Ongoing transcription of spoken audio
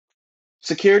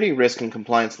Security, risk, and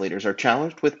compliance leaders are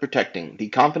challenged with protecting the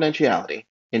confidentiality,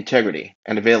 integrity,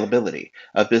 and availability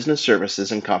of business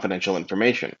services and confidential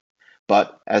information.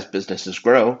 But as businesses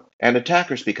grow and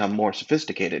attackers become more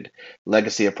sophisticated,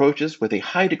 legacy approaches with a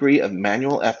high degree of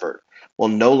manual effort will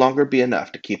no longer be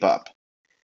enough to keep up.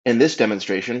 In this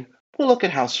demonstration, we'll look at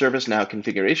how ServiceNow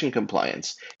Configuration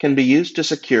Compliance can be used to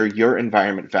secure your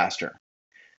environment faster.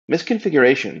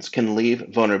 Misconfigurations can leave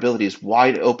vulnerabilities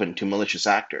wide open to malicious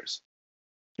actors.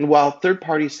 And while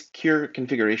third-party secure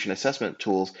configuration assessment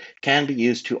tools can be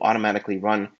used to automatically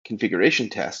run configuration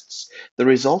tests, the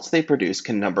results they produce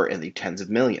can number in the tens of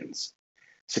millions.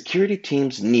 Security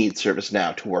teams need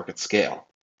ServiceNow to work at scale.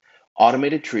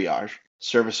 Automated triage,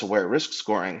 service-aware risk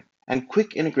scoring, and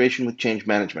quick integration with change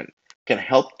management can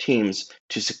help teams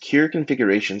to secure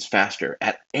configurations faster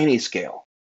at any scale.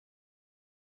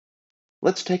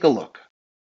 Let's take a look.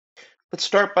 Let's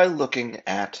start by looking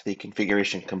at the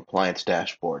configuration compliance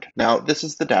dashboard. Now, this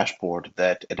is the dashboard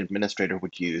that an administrator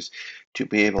would use to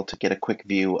be able to get a quick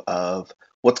view of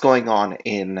what's going on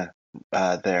in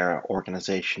their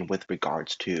organization with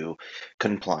regards to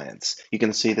compliance. You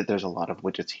can see that there's a lot of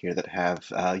widgets here that have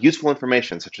useful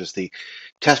information, such as the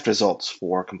test results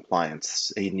for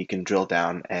compliance, and you can drill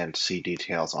down and see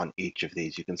details on each of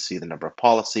these. You can see the number of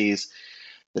policies,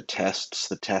 the tests,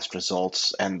 the test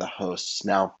results, and the hosts.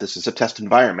 Now, this is a test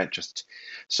environment, just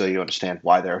so you understand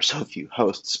why there are so few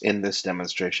hosts in this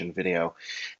demonstration video.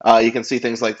 You can see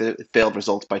things like the failed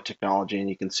results by technology, and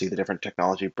you can see the different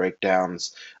technology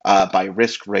breakdowns by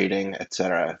risk rating,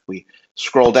 etc. If we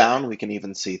scroll down, we can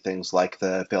even see things like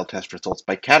the failed test results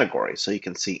by category. So you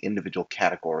can see individual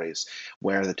categories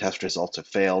where the test results have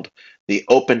failed, the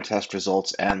open test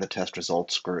results, and the test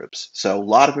results groups. So a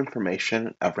lot of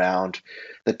information around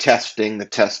the testing, the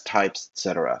test types,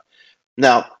 etc.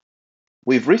 Now,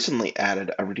 we've recently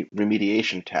added a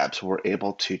remediation tab, so we're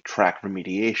able to track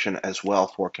remediation as well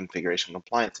for configuration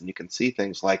compliance. And you can see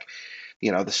things like,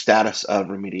 the status of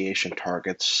remediation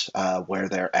targets, where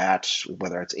they're at,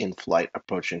 whether it's in flight,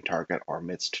 approaching target, or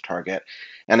midst target.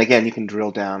 And again, you can drill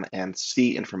down and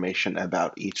see information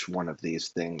about each one of these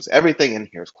things. Everything in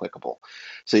here is clickable.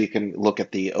 So you can look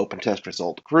at the open test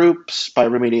result groups by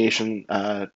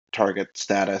remediation target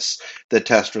status, the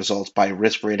test results by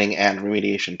risk rating and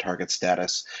remediation target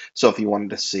status. So if you wanted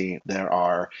to see, there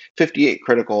are 58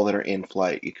 critical that are in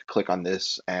flight. You could click on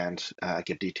this and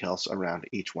get details around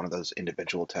each one of those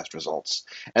individual test results.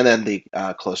 And then the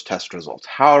close test results.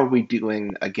 How are we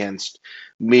doing against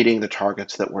meeting the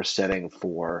targets that we're setting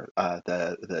for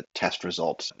the test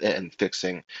results and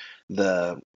fixing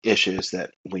the issues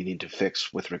that we need to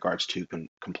fix with regards to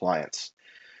compliance?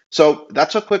 So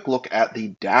that's a quick look at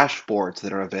the dashboards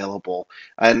that are available.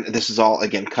 And this is all,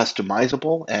 again,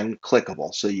 customizable and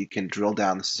clickable. So you can drill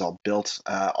down. This is all built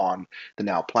on the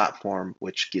Now platform,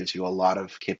 which gives you a lot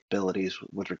of capabilities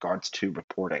with regards to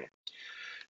reporting.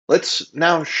 Let's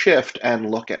now shift and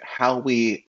look at how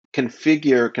we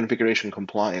configure configuration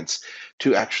compliance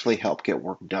to actually help get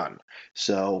work done.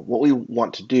 So what we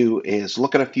want to do is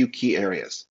look at a few key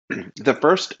areas. The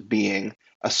first being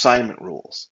assignment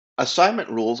rules. Assignment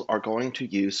rules are going to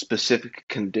use specific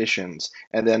conditions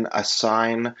and then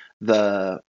assign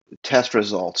the test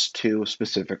results to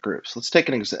specific groups. Let's take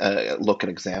a look at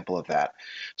an example of that.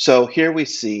 So here we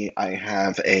see I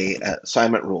have a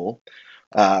assignment rule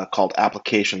called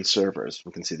application servers.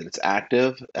 We can see that it's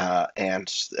active,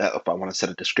 and if I want to set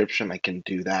a description, I can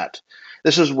do that.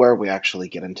 This is where we actually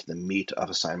get into the meat of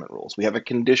assignment rules. We have a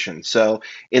condition. So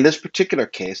in this particular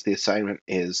case, the assignment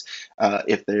is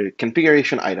if the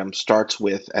configuration item starts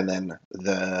with, and then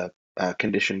the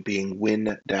condition being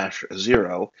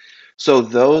win-0. So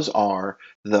those are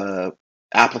the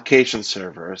application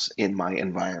servers in my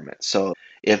environment. So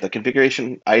if the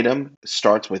configuration item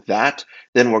starts with that,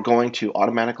 then we're going to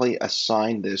automatically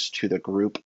assign this to the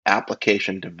group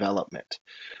application development.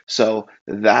 So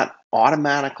that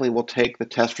automatically will take the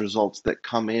test results that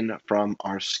come in from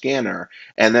our scanner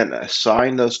and then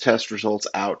assign those test results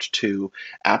out to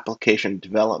application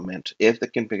development if the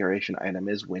configuration item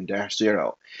is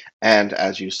win-0. And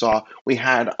as you saw, we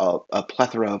had a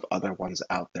plethora of other ones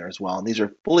out there as well. And these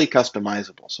are fully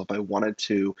customizable. So if I wanted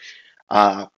to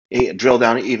drill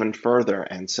down even further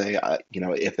and say,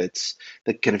 if it's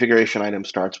the configuration item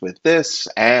starts with this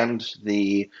and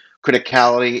the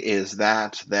criticality is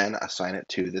that, then assign it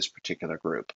to this particular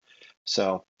group.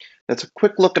 So that's a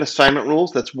quick look at assignment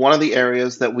rules. That's one of the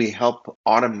areas that we help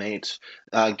automate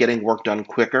getting work done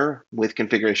quicker with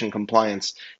configuration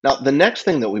compliance. Now, the next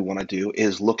thing that we want to do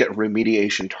is look at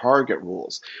remediation target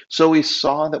rules. So we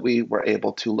saw that we were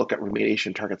able to look at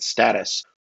remediation target status.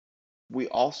 we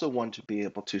also want to be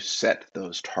able to set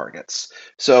those targets.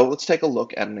 So let's take a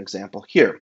look at an example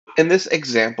here. In this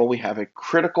example, we have a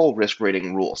critical risk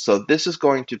rating rule. So this is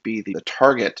going to be the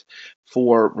target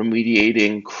for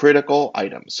remediating critical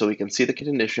items. So we can see the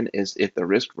condition is if the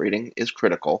risk rating is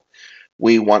critical,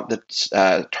 we want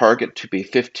the target to be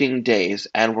 15 days,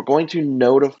 and we're going to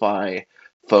notify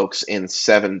folks in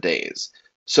 7 days.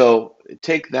 So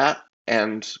take that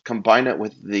and combine it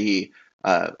with the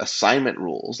assignment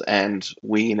rules, and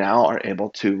we now are able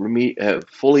to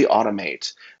fully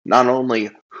automate not only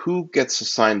who gets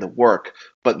assigned the work,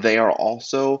 but they are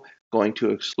also going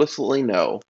to explicitly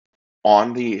know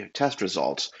on the test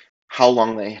results how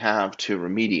long they have to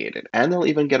remediate it, and they'll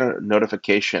even get a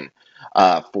notification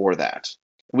for that.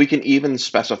 We can even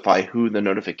specify who the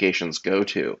notifications go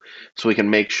to, so we can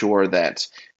make sure that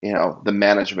the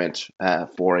management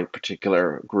for a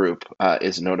particular group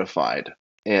is notified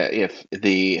if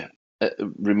the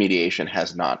remediation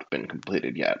has not been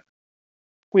completed yet.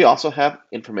 We also have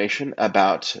information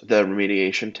about the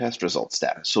remediation test result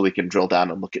status, so we can drill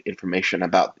down and look at information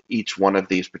about each one of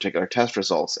these particular test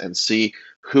results and see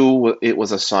who it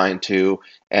was assigned to,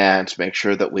 and make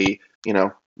sure that we,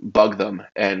 bug them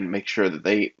and make sure that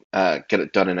they get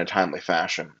it done in a timely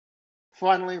fashion.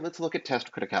 Finally, let's look at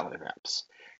test criticality maps.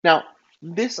 Now,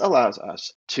 this allows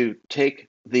us to take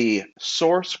the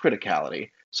source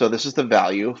criticality, so this is the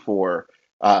value for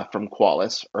from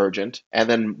Qualys, urgent, and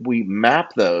then we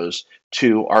map those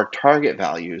to our target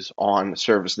values on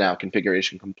ServiceNow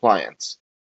Configuration Compliance.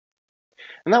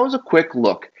 And that was a quick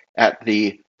look at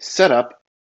the setup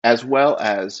as well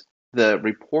as the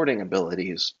reporting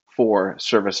abilities for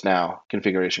ServiceNow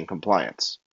Configuration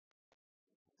Compliance.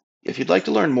 If you'd like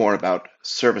to learn more about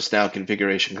ServiceNow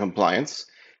Configuration Compliance,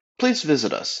 please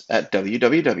visit us at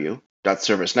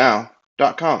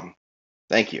www.servicenow.com.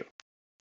 Thank you.